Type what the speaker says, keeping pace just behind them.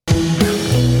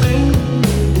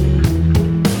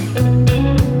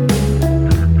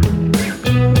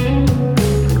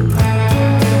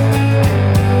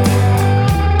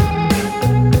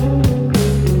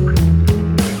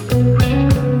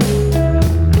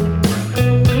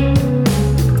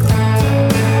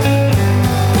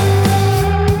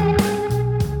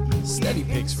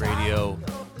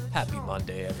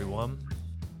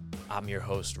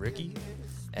host, Ricky,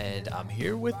 and I'm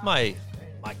here with my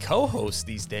co-host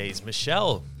these days,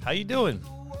 Michelle. How you doing?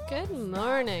 Good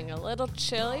morning. A little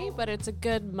chilly, but it's a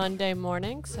good Monday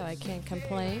morning, so I can't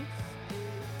complain.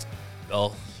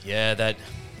 Well, yeah, that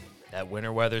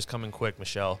winter weather's coming quick,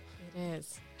 Michelle. It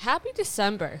is. Happy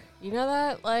December. You know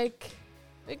that? Like,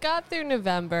 we got through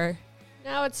November.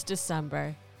 Now it's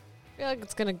December. I feel like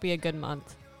it's going to be a good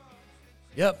month.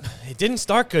 Yep. It didn't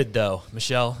start good, though,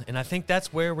 Michelle, and I think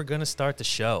that's where we're going to start the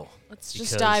show. Let's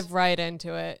just dive right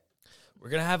into it. We're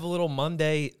going to have a little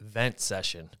Monday vent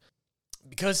session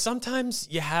because sometimes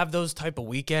you have those type of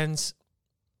weekends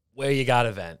where you got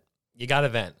to vent. You got to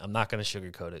vent. I'm not going to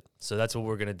sugarcoat it. So that's what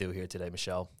we're going to do here today,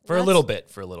 Michelle, for a little bit.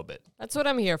 That's what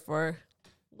I'm here for.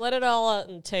 Let it all out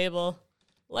on the table.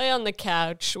 Lay on the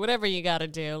couch. Whatever you got to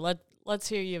do. Let's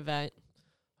hear you vent.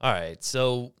 All right.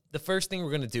 So the first thing we're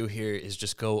going to do here is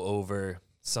just go over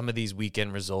some of these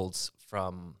weekend results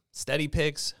from Steady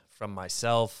Picks, from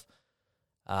myself.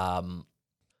 I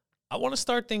want to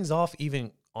start things off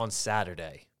even on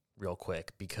Saturday real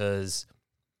quick because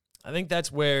I think that's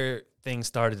where things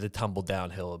started to tumble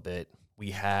downhill a bit.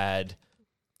 We had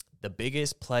the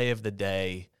biggest play of the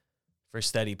day for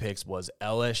Steady Picks was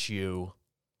LSU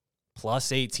plus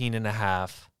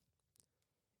 18.5.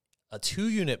 A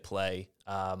 2-unit play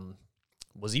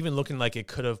was even looking like it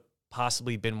could have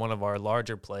possibly been one of our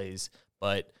larger plays.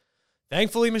 But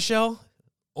thankfully, Michelle,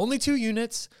 only 2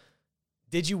 units.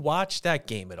 Did you watch that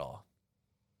game at all?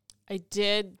 I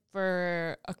did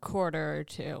for a quarter or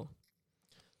two.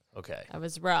 Okay. That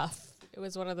was rough. It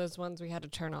was one of those ones we had to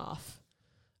turn off.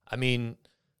 I mean,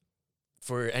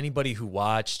 for anybody who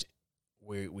watched,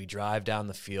 we drive down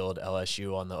the field,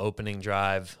 LSU on the opening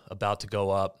drive, about to go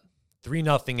up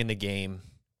 3-0 in the game,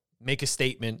 make a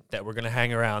statement that we're going to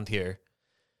hang around here.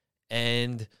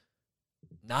 And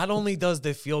not only does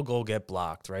the field goal get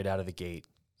blocked right out of the gate,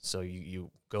 so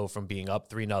you go from being up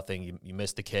 3-0, you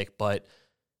miss the kick, but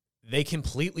they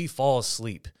completely fall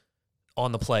asleep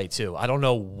on the play too. I don't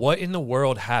know what in the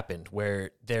world happened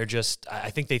where they're just, I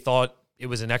think they thought it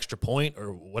was an extra point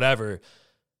or whatever.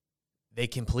 They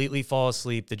completely fall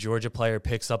asleep. The Georgia player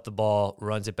picks up the ball,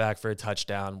 runs it back for a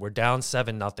touchdown. We're down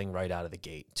 7-0 right out of the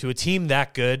gate to a team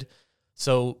that good.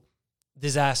 So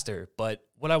disaster. But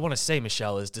what I want to say,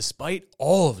 Michelle, is despite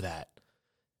all of that,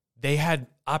 they had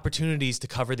opportunities to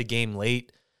cover the game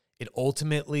late. It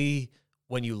ultimately,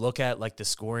 when you look at like the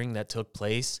scoring that took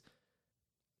place,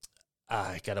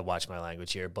 I got to watch my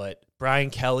language here, but Brian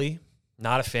Kelly,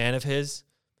 not a fan of his.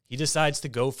 He decides to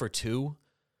go for 2.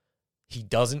 He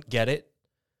doesn't get it.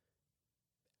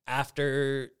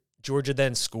 After Georgia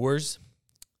then scores,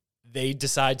 they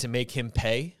decide to make him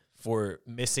pay for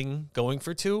missing going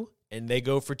for 2, and they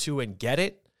go for 2 and get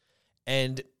it.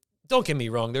 And don't get me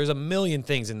wrong, there's a million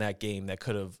things in that game that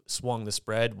could have swung the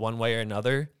spread one way or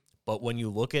another. But when you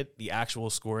look at the actual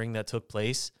scoring that took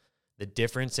place, the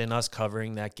difference in us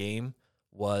covering that game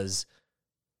was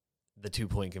the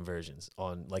 2-point conversions.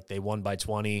 On like they won by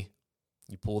 20,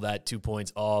 you pull that 2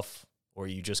 points off, or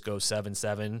you just go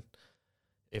 7-7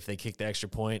 if they kick the extra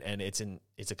point, and it's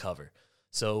a cover.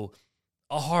 So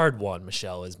a hard one,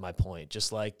 Michelle, is my point.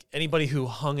 Just like anybody who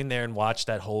hung in there and watched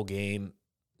that whole game,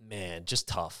 man, just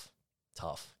tough.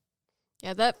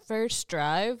 Yeah, that first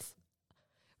drive,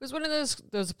 it was one of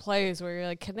those plays where you're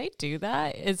like, can they do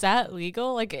that? Is that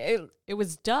legal? Like, it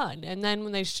was done. And then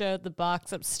when they showed the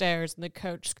box upstairs and the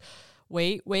coach,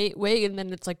 wait, and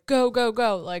then it's like, go.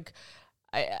 Like,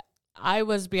 I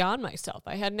was beyond myself.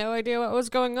 I had no idea what was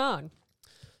going on.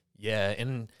 Yeah,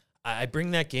 and I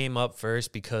bring that game up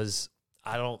first because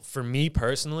for me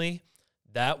personally,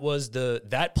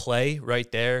 that play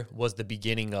right there was the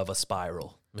beginning of a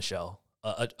spiral, Michelle.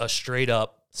 A straight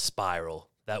up spiral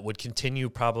that would continue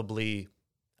probably.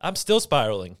 I'm still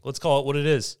spiraling. Let's call it what it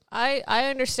is. I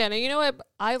understand. And you know what?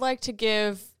 I like to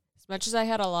give, as much as I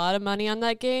had a lot of money on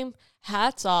that game,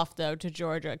 hats off, though, to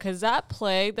Georgia. Because that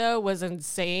play, though, was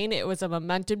insane. It was a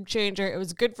momentum changer. It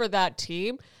was good for that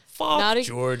team. Fuck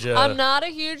Georgia. I'm not a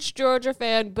huge Georgia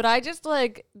fan, but I just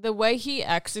like the way he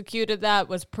executed that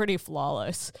was pretty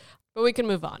flawless. But we can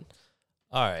move on.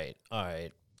 All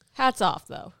right. Hats off,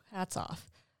 though. Hats off.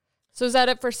 So is that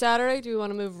it for Saturday? Do we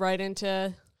want to move right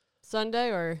into Sunday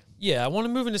or? Yeah, I want to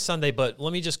move into Sunday, but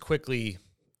let me just quickly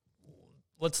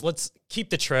let's keep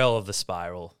the trail of the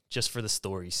spiral just for the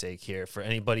story's sake here, for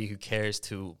anybody who cares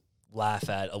to laugh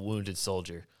at a wounded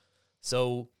soldier.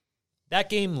 So that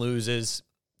game loses,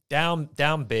 down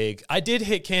big. I did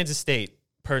hit Kansas State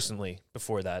personally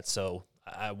before that, so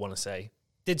I want to say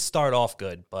did start off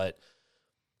good, but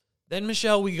then,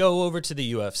 Michelle, we go over to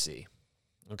the UFC,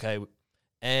 okay?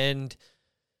 And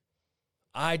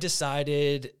I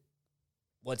decided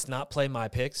let's not play my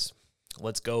picks.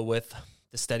 Let's go with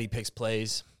the steady picks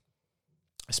plays.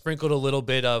 I sprinkled a little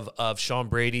bit of Sean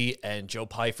Brady and Joe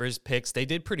Pfeiffer's picks. They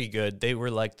did pretty good. They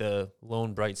were like the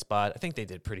lone bright spot. I think they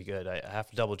did pretty good. I have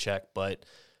to double check, but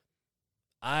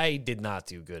I did not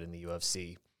do good in the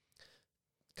UFC.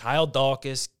 Kyle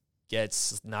Daukaus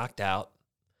gets knocked out.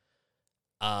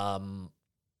 I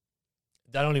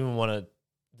don't even want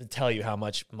to tell you how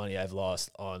much money I've lost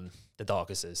on the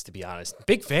Daukuses, to be honest.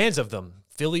 Big fans of them.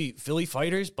 Philly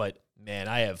fighters, but man,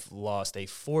 I have lost a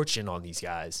fortune on these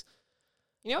guys.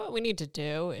 You know what we need to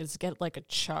do is get like a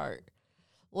chart.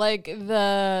 Like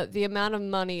the amount of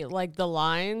money, like the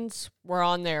lines were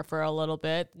on there for a little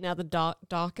bit. Now the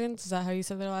Dawkins, is that how you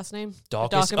said their last name?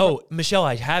 Daukaus. Oh, Michelle,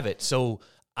 I have it. So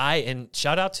and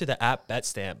shout out to the app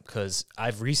BetStamp, because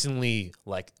I've recently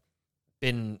like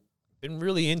been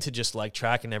really into just like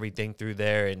tracking everything through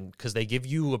there, and because they give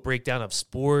you a breakdown of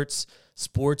sports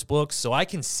books, so I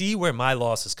can see where my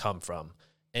losses come from,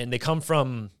 and they come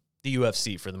from the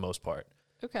UFC for the most part.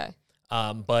 Okay.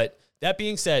 But that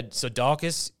being said, so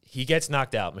Daukaus, he gets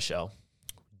knocked out, Michelle.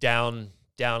 Down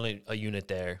a unit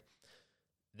there.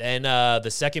 Then the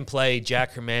second play,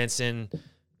 Jack Hermanson,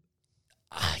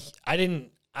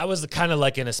 I was kind of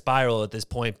like in a spiral at this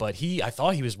point, but I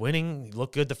thought he was winning. He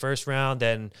looked good the first round.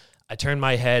 Then I turned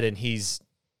my head and he's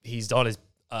on his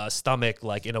stomach,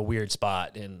 like in a weird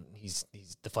spot, and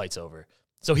the fight's over.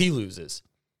 So he loses.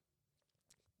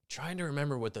 Trying to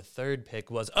remember what the third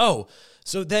pick was. Oh,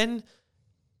 so then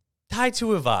Tai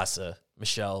Tuivasa,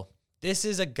 Michelle. This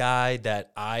is a guy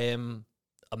that I am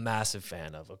a massive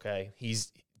fan of, okay?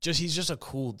 He's just a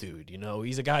cool dude, you know?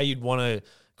 He's a guy you'd want to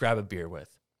grab a beer with.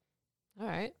 All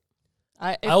right.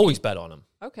 I always bet on him.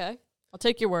 Okay. I'll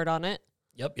take your word on it.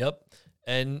 Yep.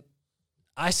 And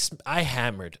I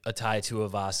hammered a Tai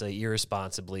Tuivasa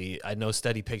irresponsibly. I know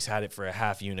Steady Picks had it for a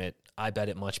half unit. I bet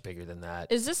it much bigger than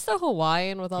that. Is this the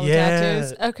Hawaiian with all the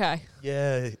tattoos? Okay.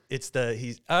 Yeah, it's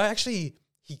actually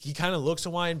he kind of looks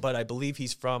Hawaiian, but I believe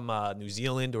he's from New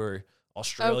Zealand or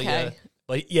Australia. Okay.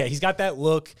 But yeah, he's got that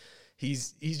look.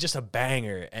 He's just a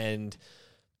banger, and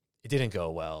it didn't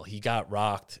go well. He got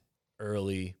rocked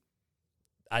early.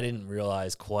 I didn't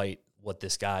realize quite what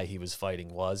this guy he was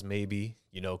fighting was, maybe,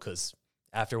 you know, because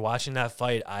after watching that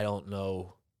fight, I don't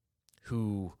know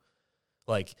who,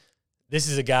 like, this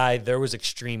is a guy, there was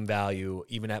extreme value,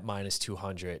 even at minus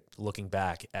 200, looking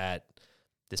back at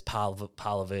this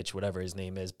Pavlovich, whatever his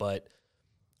name is. But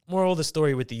moral of the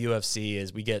story with the UFC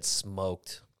is we get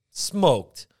smoked.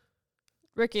 Smoked.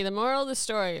 Ricky, the moral of the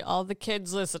story, all the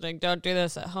kids listening, don't do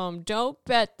this at home. Don't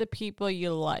bet the people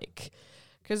you like.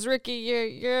 Because, Ricky,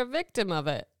 you're a victim of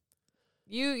it.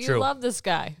 You True. love this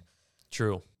guy.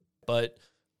 True. But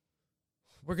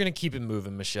we're going to keep it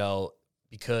moving, Michelle,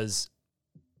 because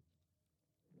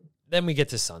then we get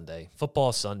to Sunday,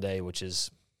 Football Sunday, which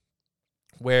is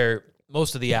where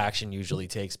most of the action usually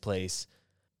takes place.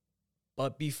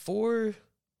 But before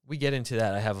we get into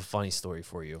that, I have a funny story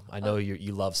for you. I know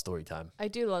you love story time. I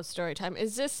do love story time.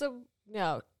 Is this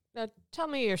no, tell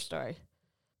me your story.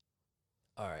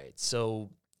 All right. So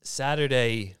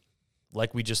Saturday,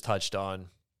 like we just touched on,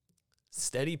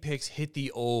 Steady Picks hit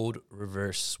the old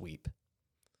reverse sweep.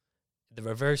 The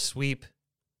reverse sweep,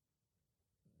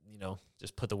 you know,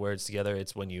 just put the words together.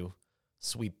 It's when you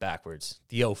sweep backwards.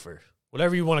 The offer,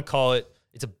 whatever you want to call it.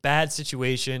 It's a bad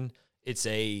situation. It's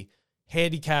a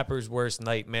handicapper's worst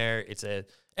nightmare. It's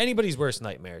anybody's worst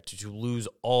nightmare to lose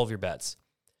all of your bets.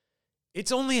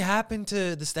 It's only happened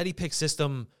to the Steady Pick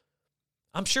system.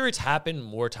 I'm sure it's happened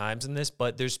more times than this,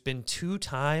 but there's been 2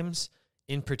 times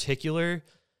in particular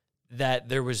that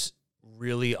there was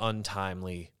really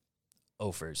untimely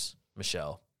offers,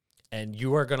 Michelle. And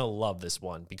you are going to love this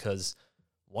one because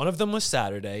one of them was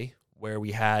Saturday, where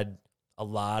we had a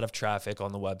lot of traffic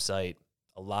on the website,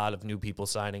 a lot of new people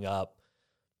signing up.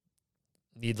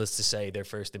 Needless to say, their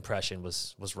first impression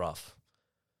was rough.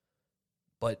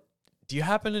 But do you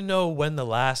happen to know when the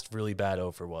last really bad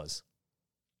offer was?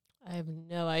 I have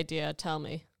no idea. Tell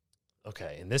me.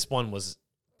 Okay, and this one was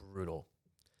brutal.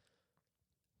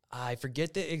 I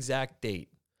forget the exact date,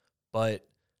 but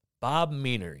Bob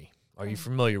Meanery. Are you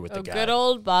familiar with the guy? Good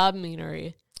old Bob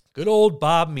Meanery. Good old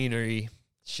Bob Meanery.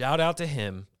 Shout out to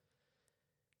him.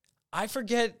 I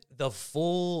forget the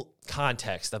full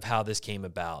context of how this came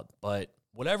about, but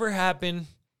whatever happened,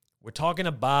 we're talking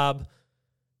to Bob.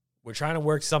 We're trying to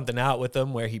work something out with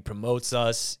him where he promotes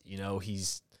us. You know,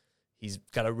 he's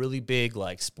got a really big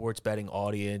like sports betting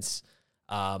audience.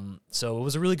 So it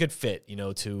was a really good fit, you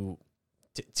know, to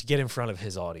get in front of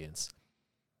his audience.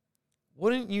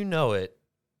 Wouldn't you know it,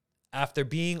 after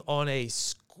being on a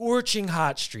scorching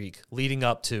hot streak leading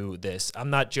up to this. I'm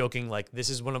not joking. Like, this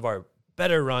is one of our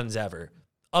better runs ever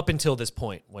up until this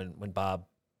point when Bob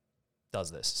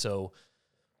does this. So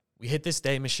we hit this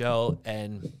day, Michelle,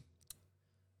 and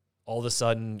all of a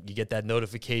sudden you get that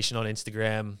notification on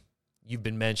Instagram. You've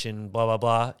been mentioned, blah, blah,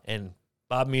 blah. And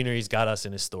Bob Meanery's got us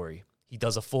in his story. He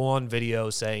does a full-on video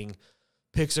saying,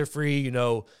 picks are free, you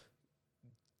know,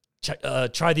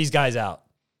 try these guys out.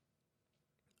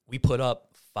 We put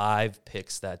up 5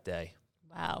 picks that day.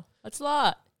 Wow. That's a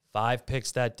lot. 5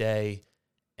 picks that day.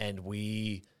 And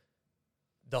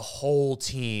the whole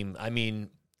team, I mean,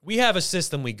 we have a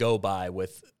system we go by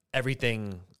with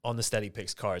everything on the Steady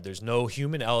Picks card. There's no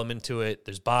human element to it.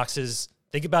 There's boxes.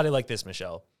 Think about it like this,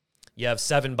 Michelle. You have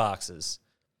 7 boxes.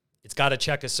 It's got to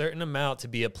check a certain amount to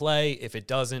be a play. If it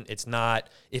doesn't, it's not.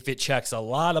 If it checks a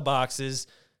lot of boxes,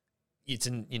 it's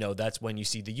in, you know, that's when you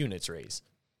see the units raise.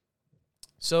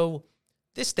 So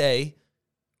this day,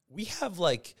 we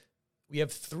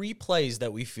have 3 plays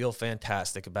that we feel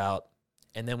fantastic about,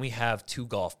 and then we have 2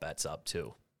 golf bets up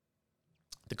too.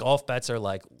 The golf bets are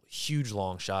like huge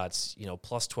long shots, you know,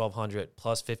 plus 1,200,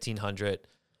 plus 1,500.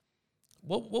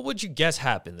 What would you guess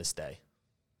happened this day,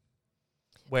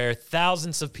 where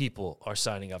thousands of people are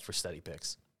signing up for Steady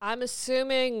Picks? I'm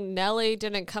assuming Nelly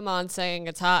didn't come on saying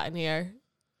it's hot in here.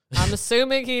 I'm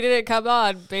assuming he didn't come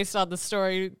on based on the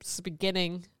story's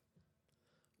beginning.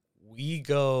 We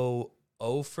go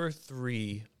 0 for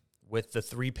 3 with the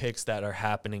 3 picks that are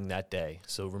happening that day.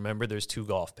 So remember, there's 2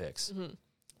 golf picks. Mm-hmm.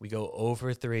 We go 0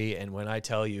 for 3, and when I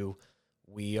tell you,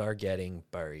 we are getting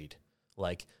buried.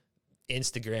 Like,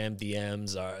 Instagram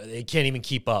DMs they can't even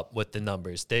keep up with the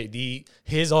numbers.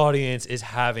 His audience is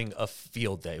having a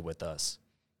field day with us.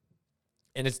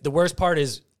 And it's the worst part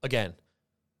is, again,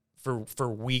 for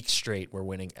weeks straight, we're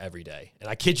winning every day. And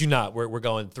I kid you not, we're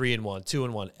going 3-1,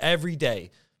 2-1 every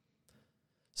day.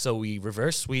 So we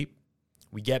reverse sweep.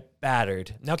 We get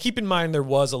battered. Now, keep in mind, there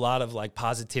was a lot of like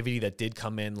positivity that did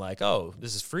come in, like, oh,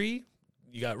 this is free.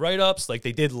 You got write-ups. Like,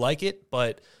 they did like it,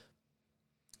 but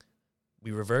we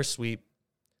reverse sweep.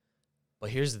 But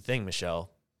here's the thing,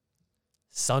 Michelle.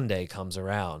 Sunday comes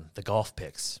around, the golf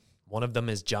picks. One of them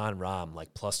is Jon Rahm,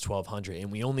 like plus 1,200,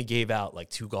 and we only gave out like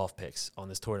 2 golf picks on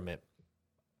this tournament.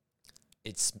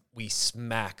 We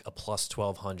smack a plus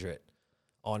 1,200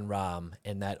 on Rahm,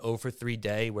 and that 0 for 3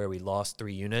 day where we lost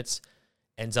 3 units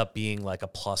ends up being like a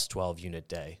plus 12 unit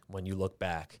day when you look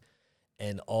back.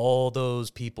 And all those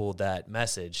people that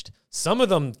messaged, some of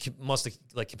them must have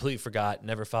like completely forgot,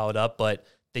 never followed up, but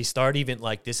they start even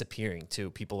like disappearing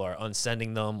too. People are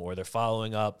unsending them or they're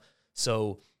following up.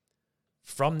 So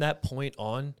from that point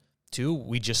on too,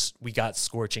 we got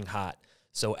scorching hot.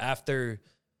 So the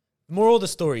moral of the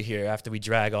story here, after we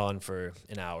drag on for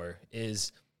an hour,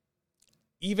 is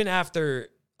even after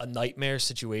a nightmare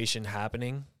situation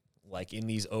happening, like in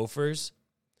these offers,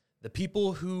 the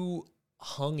people who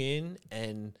hung in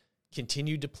and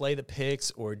continued to play the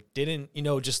picks or didn't, you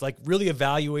know, just like really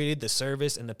evaluated the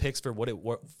service and the picks for what it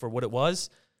was,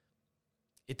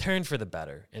 it turned for the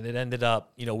better. And it ended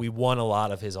up, you know, we won a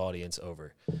lot of his audience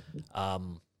over.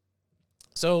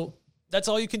 So that's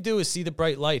all you can do is see the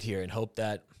bright light here and hope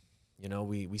that, you know,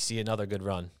 we see another good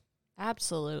run.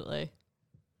 Absolutely.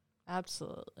 I'm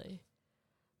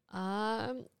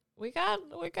looking at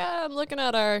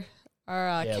our calendar. We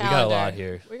got a lot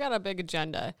here. We got a big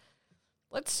agenda.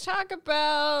 Let's talk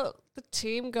about the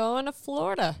team going to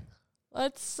Florida.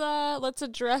 Let's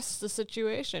address the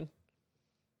situation.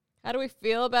 How do we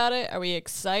feel about it? Are we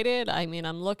excited? I mean,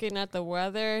 I'm looking at the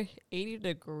weather, 80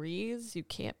 degrees. You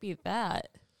can't beat that.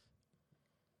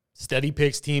 Steady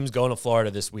Picks teams going to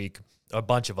Florida this week. A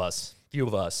bunch of us, few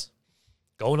of us,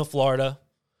 going to Florida.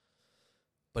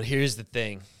 But here's the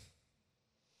thing.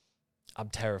 I'm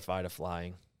terrified of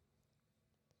flying.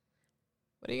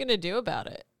 What are you going to do about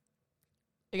it?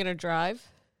 Are you going to drive?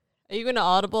 Are you going to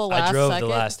audible last second? I drove the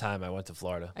last time I went to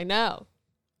Florida. I know.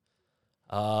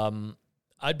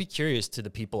 I'd be curious to the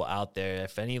people out there,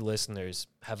 if any listeners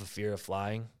have a fear of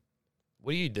flying,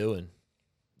 what are you doing?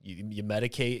 You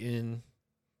medicating?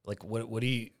 Like, what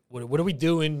are we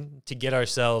doing to get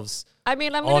ourselves I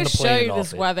mean, I'm going to show you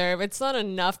this weather. If it's not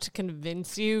enough to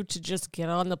convince you to just get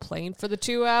on the plane for the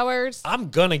 2 hours. I'm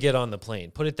going to get on the plane,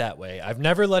 put it that way. I've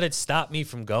never let it stop me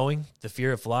from going, the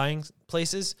fear of flying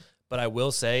places. But I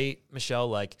will say, Michelle,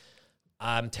 like,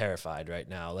 I'm terrified right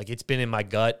now. Like, it's been in my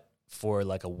gut for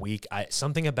like a week.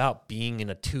 Something about being in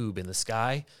a tube in the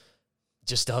sky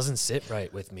just doesn't sit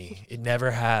right with me. It never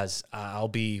has. I'll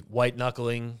be white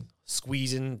knuckling,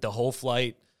 squeezing the whole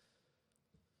flight.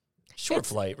 Short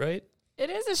flight, right? It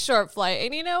is a short flight.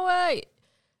 And you know what?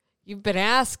 You've been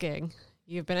asking.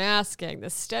 You've been asking. The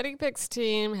Steady Picks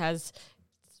team has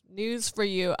news for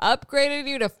you. Upgraded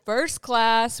you to first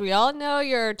class. We all know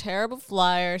you're a terrible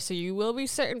flyer, so you will be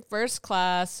sitting first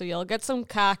class, so you'll get some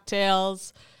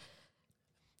cocktails.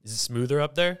 Is it smoother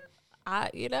up there?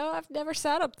 I've never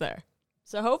sat up there.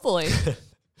 So hopefully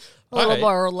a little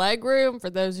more leg room. For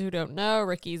those who don't know,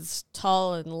 Ricky's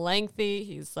tall and lengthy.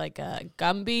 He's like a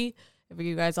Gumby. If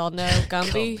you guys all know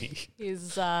Gumby.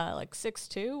 He's like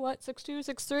 6'2", 6'2",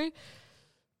 6'3"?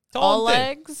 All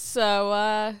legs.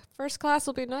 So first class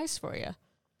will be nice for you.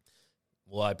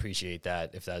 Well, I appreciate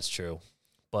that if that's true.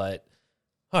 But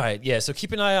all right, yeah, so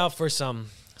keep an eye out for some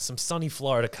sunny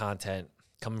Florida content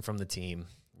coming from the team.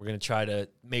 We're going to try to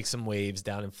make some waves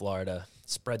down in Florida,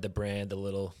 spread the brand a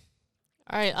little.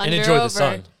 All right, and enjoy the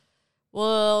sun.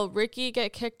 Will Ricky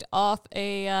get kicked off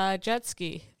a jet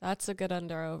ski? That's a good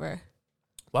under-over.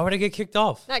 Why would I get kicked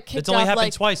off? Not kicked it's only off,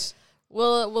 happened twice.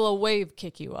 Will a wave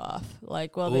kick you off?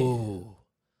 Ooh.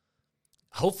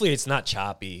 Hopefully it's not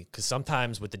choppy, because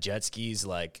sometimes with the jet skis,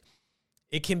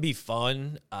 it can be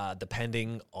fun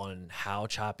depending on how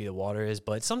choppy the water is,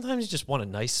 but sometimes you just want a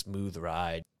nice smooth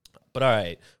ride. But all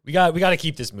right, we got to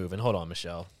keep this moving. Hold on,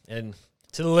 Michelle. And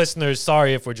to the listeners,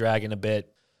 sorry if we're dragging a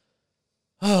bit.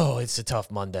 Oh, it's a tough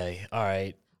Monday. All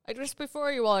right. Just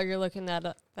before you, while you're looking at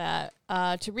that,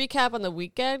 to recap on the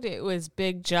weekend, it was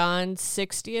Big John's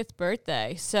 60th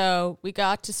birthday. So we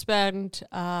got to spend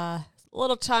a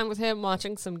little time with him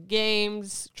watching some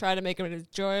games, try to make it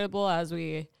enjoyable as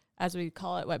we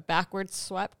call it, backwards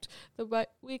swept the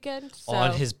weekend. So,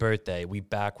 on his birthday, we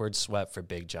backwards swept for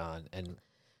Big John.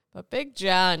 But Big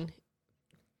John,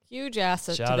 huge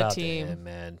asset shout to the out team. To him,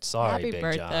 man. Sorry, Happy Big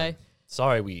birthday. John.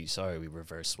 Sorry we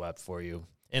reverse swept for you.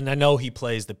 And I know he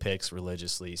plays the picks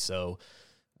religiously, so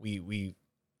we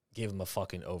gave him a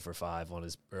fucking 0 for 5 on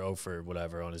his, or 0 for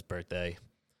whatever on his birthday.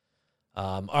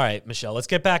 All right, Michelle, let's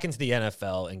get back into the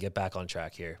NFL and get back on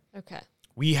track here. Okay.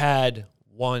 We had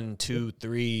 1, 2,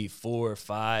 3, 4,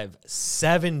 5,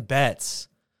 7 bets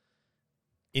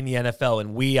in the NFL,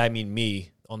 and I mean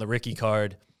me, on the Ricky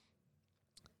card.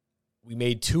 We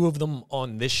made 2 of them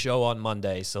on this show on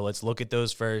Monday, so let's look at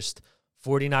those first.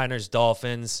 49ers,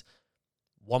 Dolphins,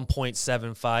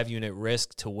 1.75 unit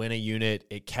risk to win a unit.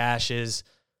 It cashes,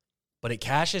 but it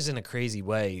cashes in a crazy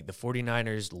way. The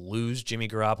 49ers lose Jimmy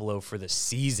Garoppolo for the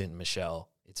season, Michelle.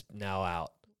 It's now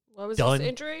out. What was Done. his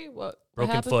injury? What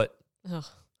Broken happened? foot. Ugh.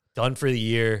 Done for the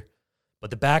year.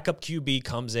 But the backup QB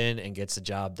comes in and gets the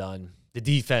job done. The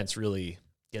defense really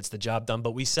gets the job done.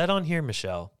 But we said on here,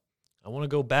 Michelle, I want to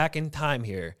go back in time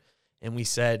here, and we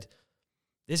said,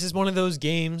 this is one of those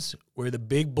games where the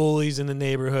big bullies in the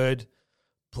neighborhood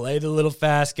play the little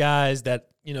fast guys that,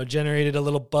 generated a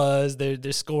little buzz.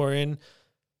 They're scoring,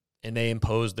 and they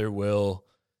impose their will,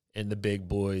 and the big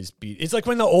boys beat. It's like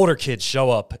when the older kids show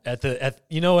up at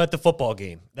the football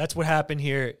game. That's what happened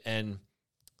here, and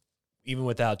even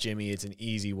without Jimmy, it's an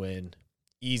easy win,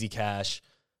 easy cash.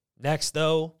 Next,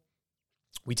 though,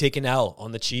 we take an L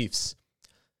on the Chiefs.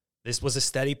 This was a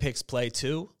Steady Picks play,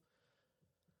 too.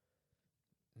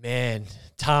 Man,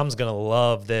 Tom's going to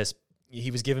love this. He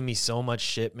was giving me so much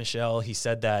shit, Michelle. He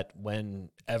said that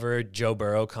whenever Joe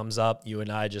Burrow comes up, you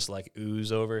and I just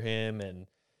ooze over him, and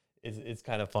it's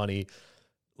kind of funny.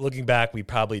 Looking back, we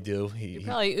probably do. You're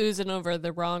probably oozing over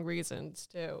the wrong reasons,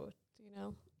 too. He's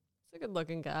a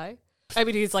good-looking guy. I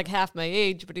mean, he's half my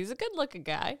age, but he's a good-looking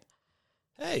guy.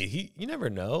 Hey, you never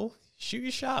know. Shoot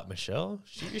your shot, Michelle.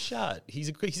 Shoot your shot. He's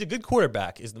a good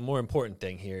quarterback is the more important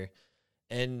thing here.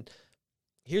 And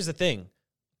here's the thing.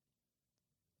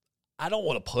 I don't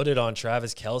want to put it on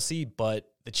Travis Kelce, but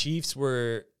the Chiefs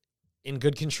were in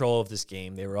good control of this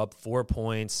game. They were up 4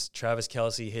 points. Travis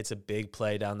Kelce hits a big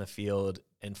play down the field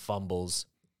and fumbles.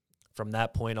 From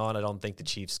that point on, I don't think the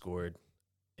Chiefs scored.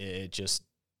 It just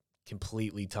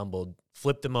completely tumbled,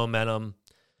 flipped the momentum.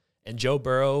 And Joe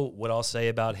Burrow, what I'll say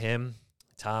about him,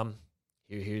 Tom,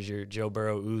 here's your Joe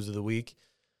Burrow ooze of the week.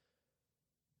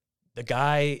 The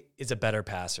guy is a better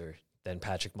passer than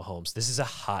Patrick Mahomes. This is a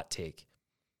hot take.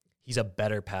 He's a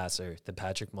better passer than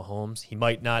Patrick Mahomes. He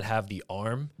might not have the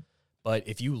arm, but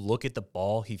if you look at the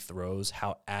ball he throws,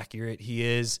 how accurate he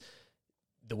is,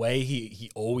 the way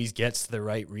he always gets to the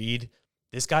right read,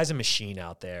 this guy's a machine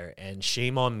out there, and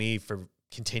shame on me for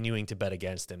continuing to bet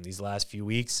against him these last few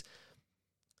weeks.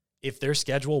 If their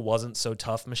schedule wasn't so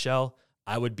tough, Michelle,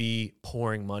 I would be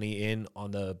pouring money in on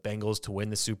the Bengals to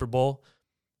win the Super Bowl.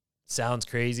 Sounds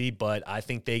crazy, but I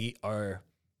think they are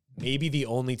maybe the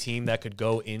only team that could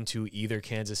go into either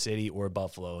Kansas City or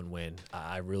Buffalo and win.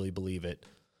 I really believe it.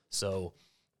 So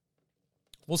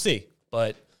we'll see.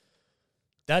 But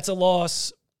that's a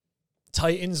loss.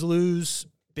 Titans lose.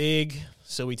 big,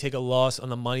 so we take a loss on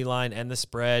the money line and the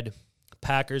spread.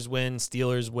 Packers win,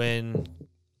 Steelers win,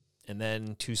 and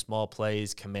then 2 small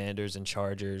plays, Commanders and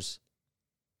Chargers.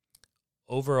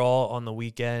 Overall on the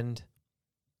weekend,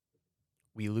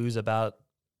 we lose about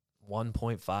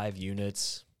 1.5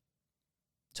 units.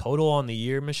 Total on the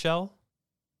year, Michelle,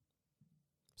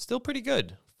 still pretty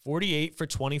good. 48 for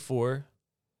 24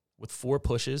 with 4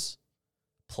 pushes,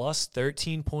 plus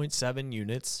 13.7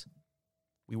 units.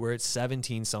 We were at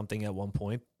 17-something at one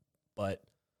point, but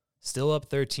still up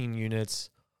 13 units.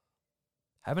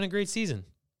 Having a great season.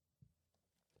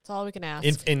 That's all we can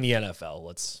ask. In the NFL,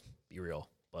 let's be real.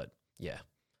 But, yeah.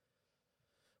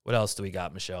 What else do we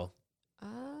got, Michelle?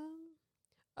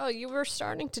 Oh, you were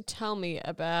starting to tell me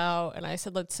about, and I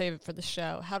said let's save it for the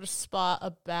show, how to spot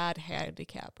a bad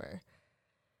handicapper.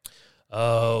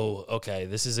 Oh, okay.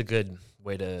 This is a good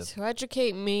way to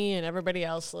educate me and everybody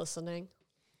else listening.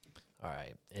 All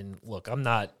right. And look, I'm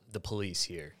not the police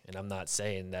here, and I'm not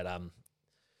saying that I'm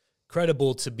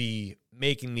credible to be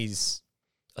making these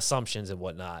assumptions and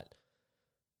whatnot.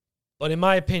 But in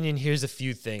my opinion, here's a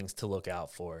few things to look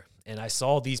out for. And I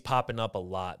saw these popping up a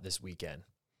lot this weekend.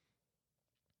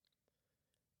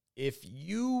 If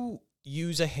you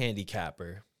use a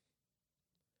handicapper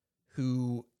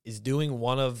who is doing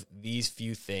one of these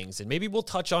few things, and maybe we'll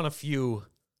touch on a few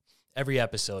every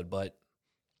episode, but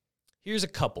here's a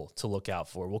couple to look out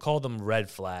for. We'll call them red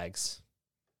flags.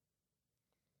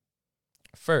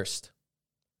 First,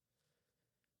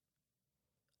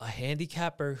 a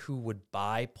handicapper who would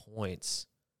buy points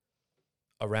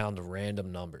around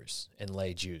random numbers and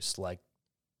lay juice, like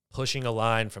pushing a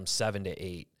line from 7 to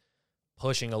 8,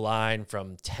 pushing a line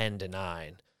from 10 to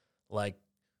 9. Like,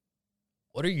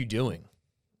 what are you doing?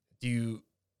 Do you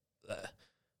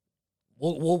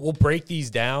we'll break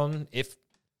these down. If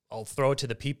I'll throw it to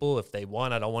the people if they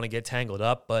want. I don't want to get tangled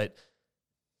up, but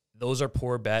those are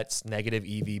poor bets, negative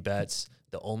EV bets.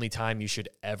 The only time you should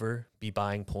ever be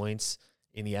buying points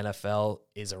in the NFL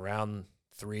is around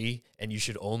 3, and you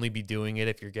should only be doing it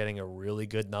if you're getting a really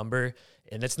good number.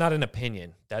 And it's not an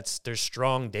opinion. There's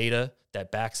strong data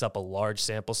that backs up a large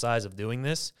sample size of doing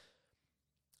this.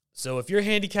 So if your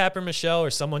handicapper, Michelle, or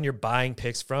someone you're buying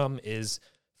picks from is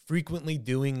frequently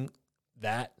doing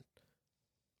that,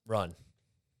 run.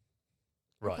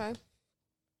 Okay.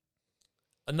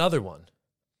 Another one.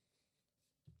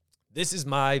 This is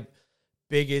my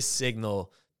biggest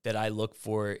signal that I look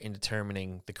for in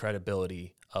determining the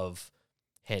credibility of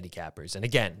handicappers. And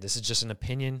again, this is just an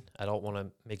opinion. I don't want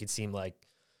to make it seem like,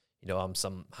 I'm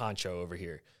some honcho over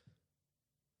here.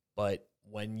 But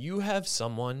when you have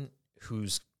someone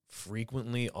who's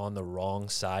frequently on the wrong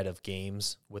side of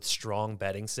games with strong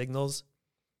betting signals,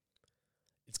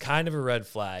 it's kind of a red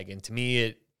flag. And to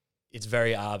me, it's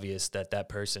very obvious that that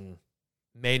person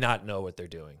may not know what they're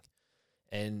doing.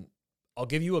 And I'll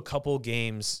give you a couple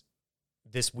games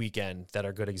this weekend that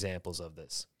are good examples of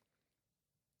this.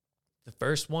 The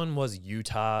first one was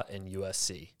Utah and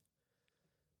USC.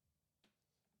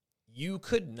 You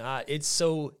could not,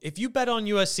 if you bet on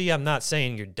USC, I'm not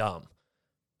saying you're dumb.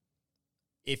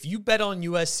 If you bet on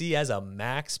USC as a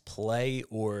max play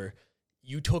or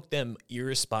you took them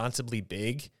irresponsibly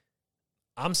big,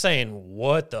 I'm saying,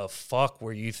 what the fuck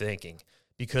were you thinking?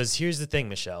 Because here's the thing,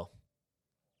 Michelle.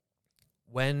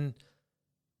 When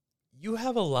you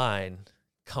have a line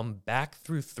come back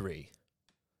through 3,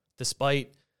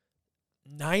 despite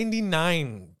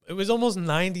it was almost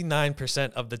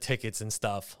 99% of the tickets and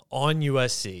stuff on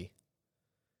USC,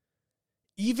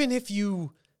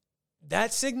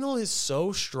 that signal is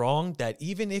so strong that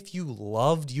even if you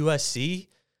loved USC,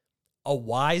 a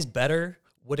wise bettor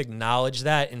would acknowledge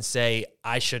that and say,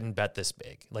 I shouldn't bet this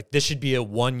big. Like, this should be a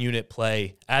 1-unit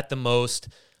play at the most.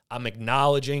 I'm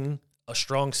acknowledging a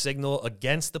strong signal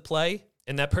against the play.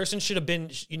 And that person should have been,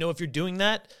 if you're doing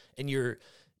that and you're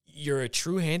a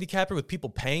true handicapper with people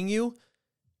paying you,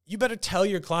 you better tell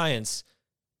your clients,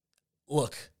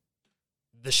 look,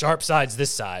 the sharp side's this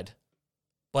side,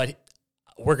 but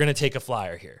we're going to take a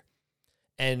flyer here.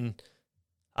 And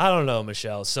I don't know,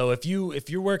 Michelle. So if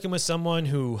you're working with someone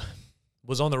who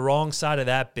was on the wrong side of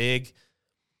that big,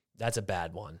 that's a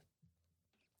bad one.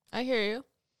 I hear you.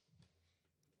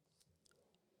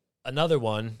 Another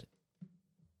one,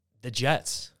 the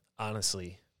Jets,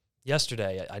 honestly.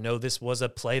 Yesterday, I know this was a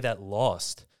play that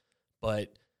lost,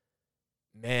 but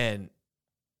man,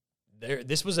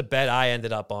 this was a bet I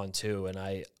ended up on too. And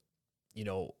I,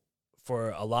 for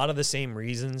a lot of the same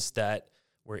reasons that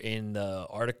were in the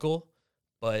article,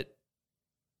 but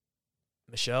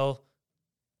Michelle,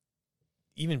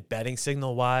 even betting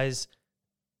signal wise,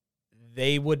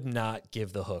 they would not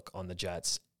give the hook on the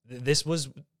Jets. This was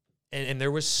and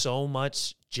there was so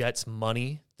much Jets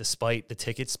money despite the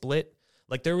ticket split.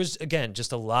 Like, there was, again,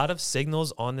 just a lot of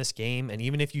signals on this game. And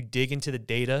even if you dig into the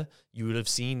data, you would have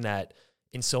seen that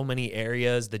in so many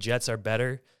areas, the Jets are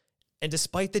better. And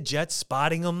despite the Jets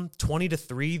spotting them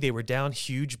 20-3, they were down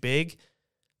huge big.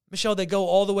 Michelle, they go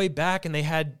all the way back and they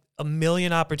had a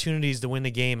million opportunities to win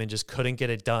the game and just couldn't get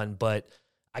it done. But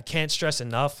I can't stress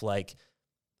enough, like,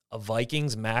 a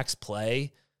Vikings max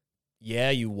play, yeah,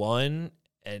 you won,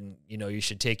 and, you know, you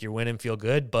should take your win and feel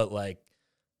good. But, like,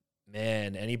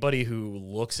 man, anybody who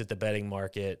looks at the betting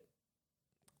market,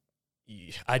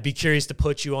 I'd be curious to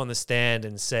put you on the stand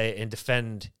and say and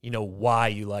defend, you know, why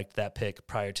you liked that pick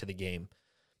prior to the game.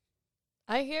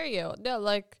 I hear you. No,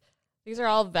 like, these are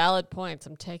all valid points.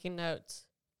 I'm taking notes.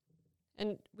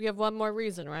 And we have one more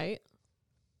reason, right?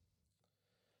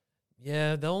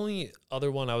 Yeah, the only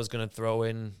other one I was going to throw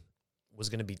in was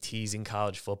going to be teasing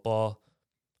college football.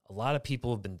 A lot of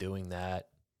people have been doing that.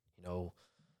 You know,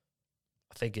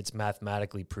 I think it's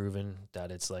mathematically proven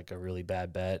that it's like a really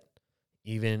bad bet.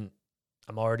 Even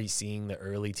I'm already seeing the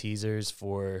early teasers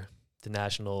for the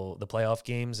playoff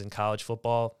games in college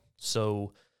football.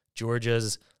 So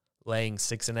Georgia's laying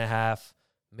 6.5,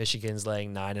 Michigan's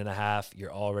laying 9.5.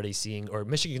 You're already seeing, or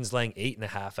Michigan's laying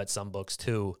 8.5 at some books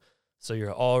too. So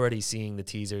you're already seeing the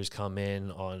teasers come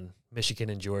in on Michigan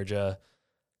and Georgia.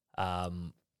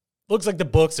 Looks like the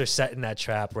books are setting that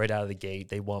trap right out of the gate.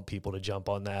 They want people to jump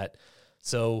on that.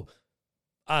 So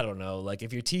I don't know. Like,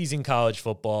 if you're teasing college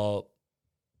football,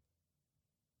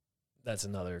 that's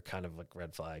another kind of like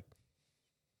red flag.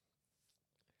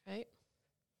 Right.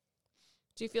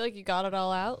 Do you feel like you got it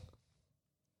all out?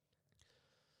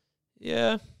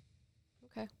 Yeah.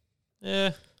 Okay.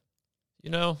 Yeah. You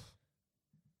know,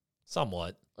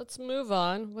 somewhat. Let's move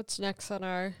on. What's next on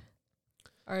our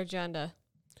agenda?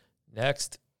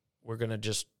 Next, we're going to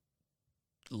just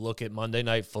look at Monday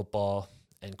Night Football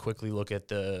and quickly look at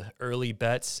the early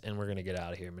bets, and we're going to get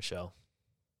out of here, Michelle.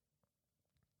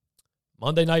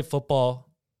 Monday Night Football,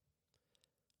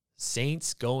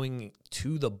 Saints going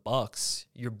to the Bucks.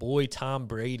 Your boy Tom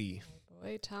Brady.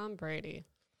 Boy, Tom Brady.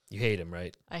 You hate him,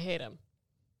 right? I hate him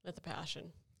with a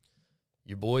passion.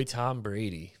 Your boy Tom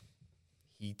Brady.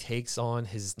 He takes on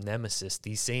his nemesis.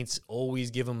 These Saints always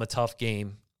give him a tough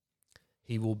game.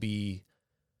 He will be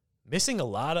missing a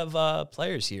lot of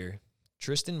players here.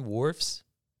 Tristan Wirfs,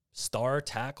 star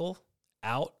tackle,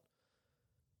 out.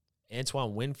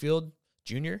 Antoine Winfield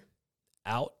Jr.,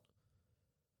 out.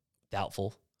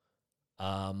 Doubtful.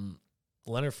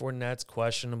 Leonard Fournette's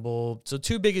questionable. So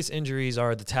two biggest injuries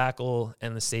are the tackle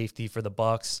and the safety for the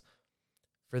Bucks.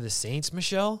 For the Saints,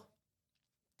 Michelle,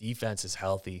 defense is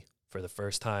healthy for the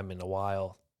first time in a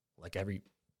while. Like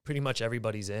pretty much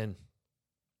everybody's in.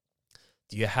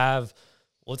 Do you have,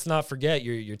 let's not forget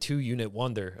your 2-unit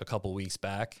wonder a couple weeks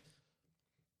back.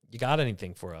 You got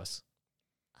anything for us?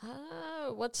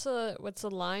 What's the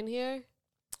line here?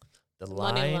 The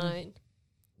line.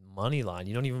 Money line.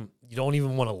 You don't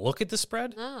even want to look at the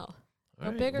spread? No.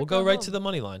 All right. We'll go right to the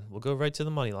money line. We'll go right to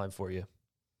the money line for you.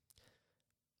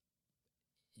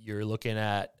 You're looking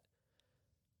at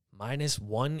minus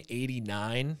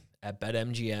 189 at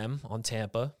BetMGM on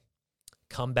Tampa.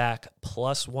 Comeback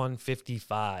plus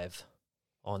 155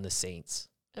 on the Saints.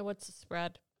 And what's the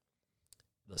spread?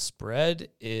 The spread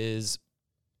is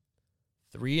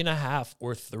 3.5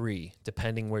 or 3,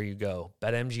 depending where you go.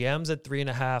 BetMGM's at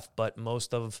 3.5, but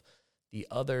most of the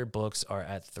other books are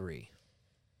at 3.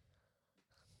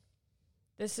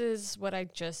 This is what I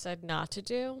just said not to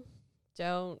do.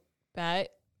 Don't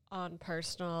bet on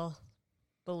personal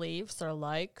beliefs or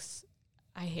likes.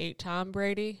 I hate Tom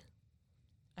Brady.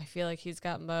 I feel like he's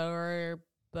got more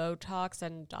Botox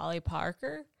than Dolly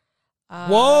Parker.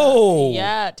 Whoa!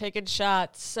 Yeah, taking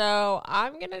shots. So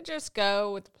I'm going to just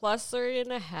go with plus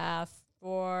 3.5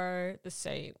 for the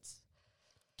Saints.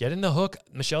 Get in the hook,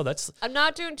 Michelle. I'm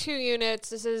not doing 2 units.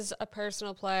 This is a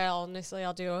personal play. I'll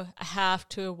do a half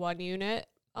to 1 unit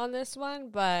on this one.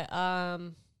 But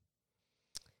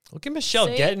look at Michelle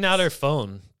Saints, getting out her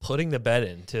phone, putting the bet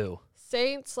in, too.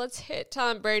 Saints, let's hit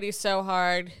Tom Brady so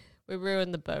hard we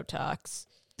ruin the Botox.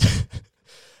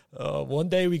 One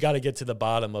day we got to get to the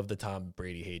bottom of the Tom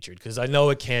Brady hatred, because I know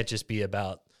it can't just be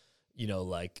about,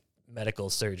 like medical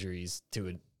surgeries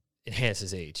to enhance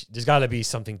his age. There's got to be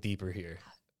something deeper here.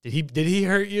 Did he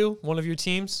hurt you? One of your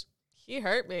teams? He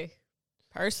hurt me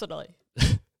personally.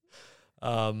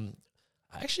 I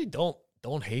actually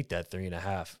don't hate that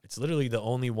 3.5. It's literally the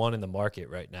only one in the market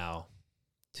right now,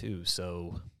 too.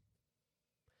 So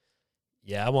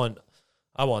yeah, I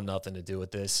want nothing to do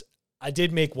with this. I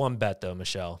did make one bet, though,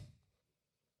 Michelle.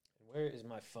 Where is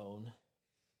my phone?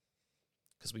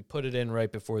 because we put it in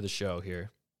right before the show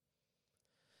here.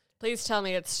 Please tell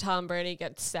me it's Tom Brady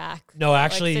gets sacked. No,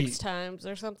 actually, like 6 times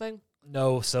or something.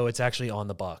 No, so it's actually on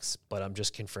the Bucs, but I'm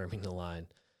just confirming the line.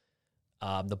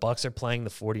 The Bucs are playing the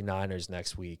 49ers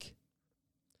next week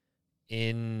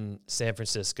in San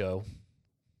Francisco.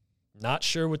 Not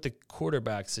sure what the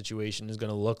quarterback situation is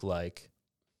going to look like,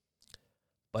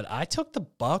 but I took the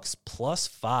Bucs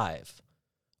 +5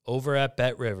 over at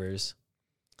BetRivers.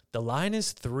 The line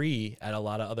is 3 at a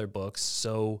lot of other books,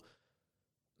 so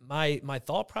my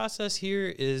thought process here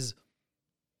is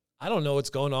I don't know what's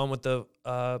going on with the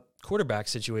quarterback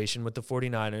situation with the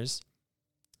 49ers.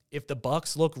 If the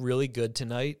Bucs look really good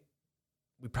tonight,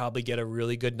 we probably get a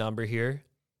really good number here.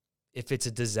 If it's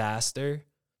a disaster,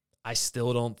 I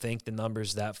still don't think the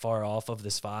number's that far off of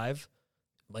this 5,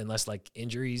 unless like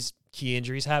key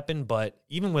injuries happen. But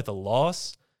even with a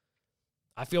loss,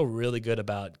 I feel really good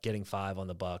about getting 5 on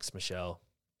the Bucs, Michelle.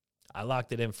 I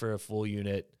locked it in for a full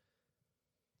unit.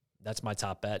 That's my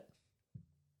top bet.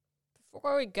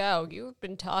 Before we go, you've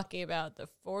been talking about the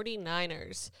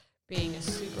 49ers being a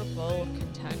Super Bowl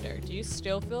contender. Do you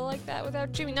still feel like that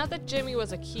without Jimmy? Not that Jimmy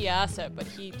was a key asset, but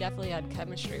he definitely had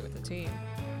chemistry with the team.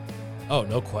 Oh,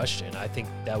 no question. I think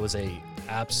that was a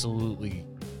absolutely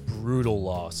brutal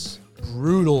loss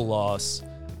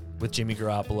with Jimmy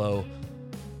Garoppolo.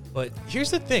 But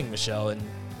here's the thing, Michelle, and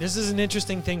this is an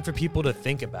interesting thing for people to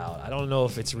think about. I don't know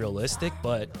if it's realistic,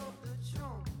 but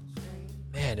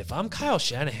man, if I'm Kyle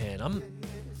Shanahan,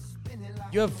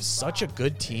 you have such a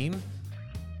good team.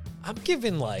 I'm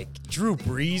giving like Drew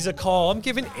Brees a call. I'm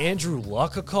giving Andrew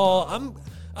Luck a call.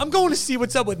 I'm going to see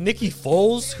what's up with Nicky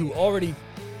Foles, who already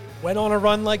went on a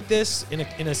run like this in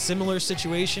a similar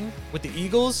situation with the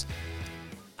Eagles.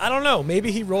 I don't know.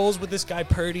 Maybe he rolls with this guy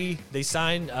Purdy. They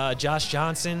signed Josh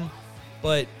Johnson,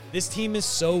 but this team is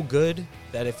so good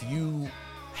that if you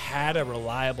had a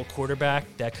reliable quarterback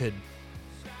that could,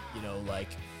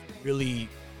 really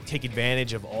take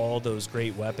advantage of all those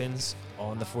great weapons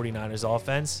on the 49ers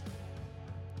offense,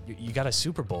 you got a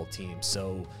Super Bowl team.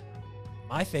 So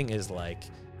my thing is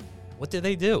what did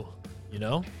they do?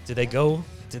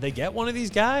 Did they get one of these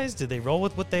guys? Did they roll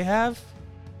with what they have?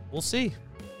 We'll see.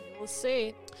 We'll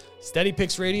see. Steady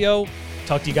Picks Radio.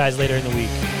 Talk to you guys later in the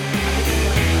week.